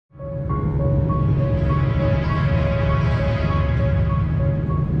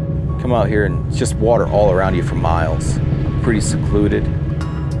Come out here and it's just water all around you for miles. Pretty secluded.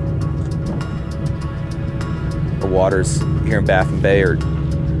 The waters here in Baffin Bay are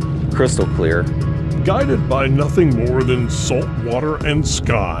crystal clear. Guided by nothing more than salt water and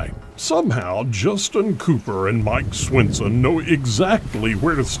sky, somehow Justin Cooper and Mike Swenson know exactly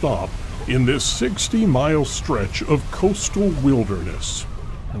where to stop in this 60-mile stretch of coastal wilderness.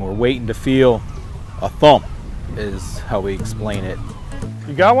 And we're waiting to feel a thump, is how we explain it.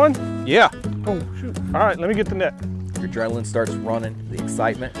 You got one? Yeah. Oh, shoot. All right, let me get the net. Your adrenaline starts running, the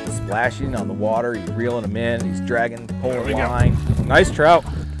excitement, splashing on the water, you're reeling them in, he's dragging, pulling line. Nice trout.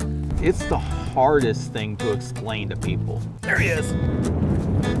 It's the hardest thing to explain to people. There he is.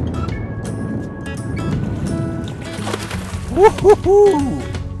 Woo-hoo-hoo!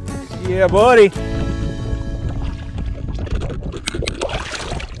 Yeah, buddy.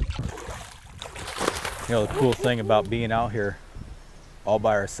 You know, the cool thing about being out here all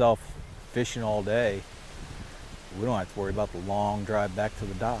by ourselves, fishing all day, we don't have to worry about the long drive back to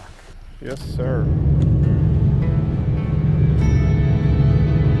the dock. Yes, sir.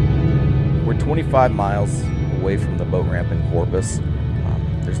 We're 25 miles away from the boat ramp in Corpus.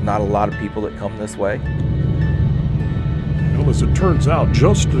 There's not a lot of people that come this way. Well, as it turns out,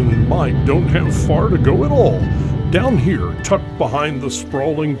 Justin and Mike don't have far to go at all. Down here, tucked behind the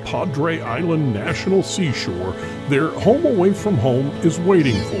sprawling Padre Island National Seashore, their home away from home is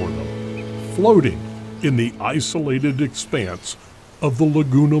waiting for them, floating in the isolated expanse of the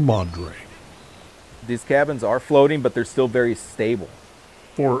Laguna Madre. These cabins are floating, but they're still very stable.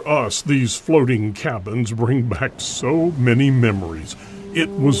 For us, these floating cabins bring back so many memories. It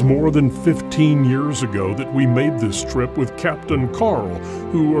was more than 15 years ago that we made this trip with Captain Carl,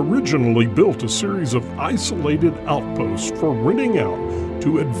 who originally built a series of isolated outposts for renting out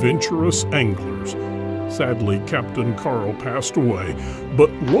to adventurous anglers. Sadly, Captain Carl passed away,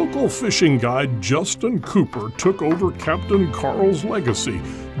 but local fishing guide Justin Cooper took over Captain Carl's legacy,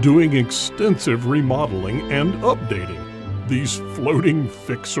 doing extensive remodeling and updating these floating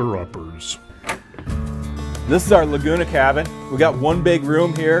fixer-uppers. This is our Laguna cabin. We got one big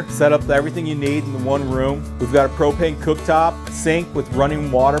room here, set up everything you need in the one room. We've got a propane cooktop, sink with running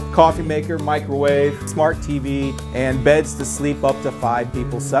water, coffee maker, microwave, smart TV, and beds to sleep up to 5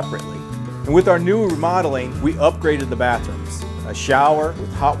 people separately. And with our new remodeling, we upgraded the bathrooms. A shower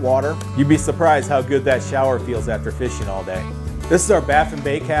with hot water. You'd be surprised how good that shower feels after fishing all day. This is our Baffin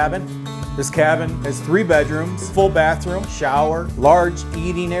Bay cabin. This cabin has 3 bedrooms, full bathroom, shower, large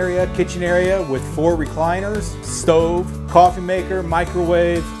eating area, kitchen area with 4 recliners, stove, coffee maker,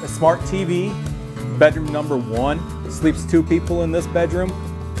 microwave, a smart TV. Bedroom number 1, sleeps 2 people in this bedroom.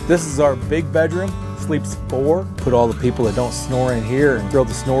 This is our big bedroom, sleeps 4. Put all the people that don't snore in here and throw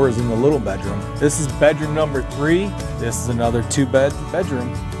the snorers in the little bedroom. This is bedroom number 3. This is another 2-bed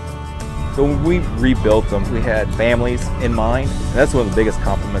bedroom. So when we rebuilt them, we had families in mind. And that's one of the biggest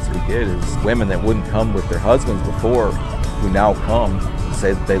compliments we get is women that wouldn't come with their husbands before, who now come and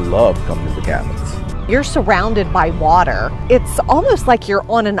say that they love coming to the cabins. You're surrounded by water. It's almost like you're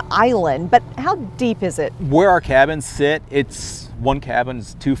on an island, but how deep is it? Where our cabins sit, one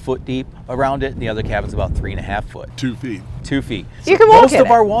cabin's 2 foot deep around it, and the other cabin's about 3.5 foot. 2 feet. 2 feet. You can walk Most in of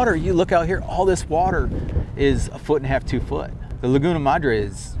it. our water, you look out here, all this water is 1.5 foot, 2 foot. The Laguna Madre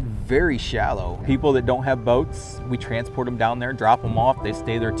is very shallow. People that don't have boats, we transport them down there, drop them off. They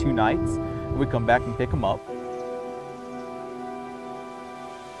stay there 2 nights, and we come back and pick them up.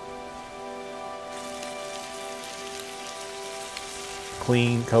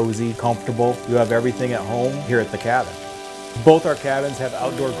 Clean, cozy, comfortable. You have everything at home here at the cabin. Both our cabins have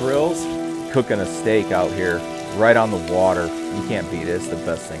outdoor grills. Cooking a steak out here right on the water, you can't beat it. It's the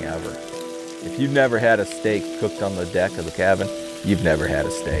best thing ever. If you've never had a steak cooked on the deck of the cabin, you've never had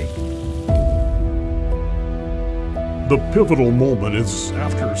a steak. The pivotal moment is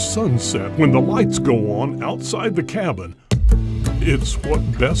after sunset when the lights go on outside the cabin. It's what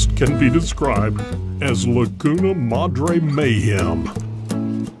best can be described as Laguna Madre mayhem.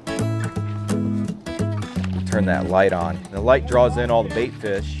 Turn that light on. The light draws in all the bait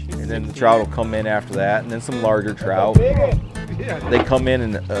fish, and then the trout will come in after that, and then some larger trout. They come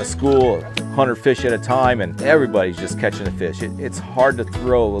in a school of 100 fish at a time, and everybody's just catching a fish. It's hard to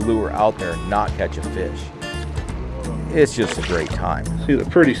throw a lure out there and not catch a fish. It's just a great time. See the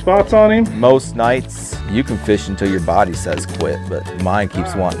pretty spots on him? Most nights, you can fish until your body says quit, but mine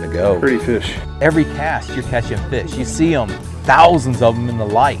keeps wanting to go. Pretty fish. Every cast, you're catching fish. You see them, thousands of them in the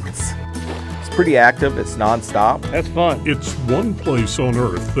lights. It's pretty active, it's nonstop. That's fun. It's one place on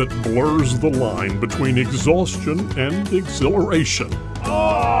Earth that blurs the line between exhaustion and exhilaration. Oh,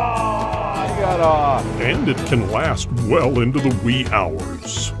 I got off. And it can last well into the wee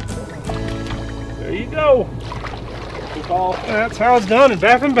hours. There you go. That's how it's done in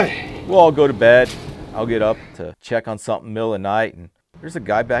Baffin Bay. We'll all go to bed. I'll get up to check on something middle of the night, and there's a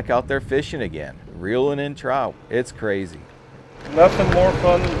guy back out there fishing again, reeling in trout. It's crazy. Nothing more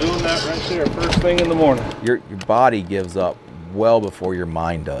fun than doing that right there first thing in the morning. Your body gives up well before your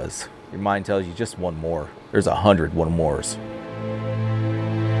mind does. Your mind tells you just one more. There's 100 one mores.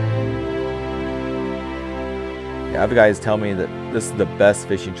 Yeah, I have guys tell me that this is the best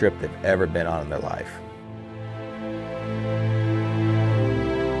fishing trip they've ever been on in their life.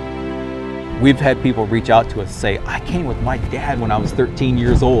 We've had people reach out to us say, I came with my dad when I was 13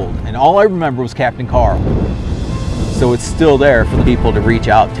 years old, and all I remember was Captain Carl. So it's still there for the people to reach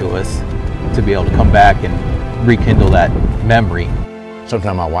out to us to be able to come back and rekindle that memory.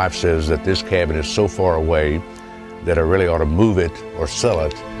 Sometimes my wife says that this cabin is so far away that I really ought to move it or sell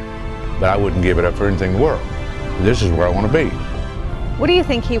it, but I wouldn't give it up for anything in the world. This is where I want to be. What do you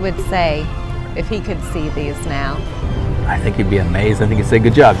think he would say if he could see these now? I think he'd be amazed. I think he'd say,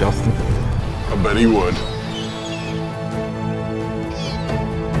 good job, Justin. I bet he would.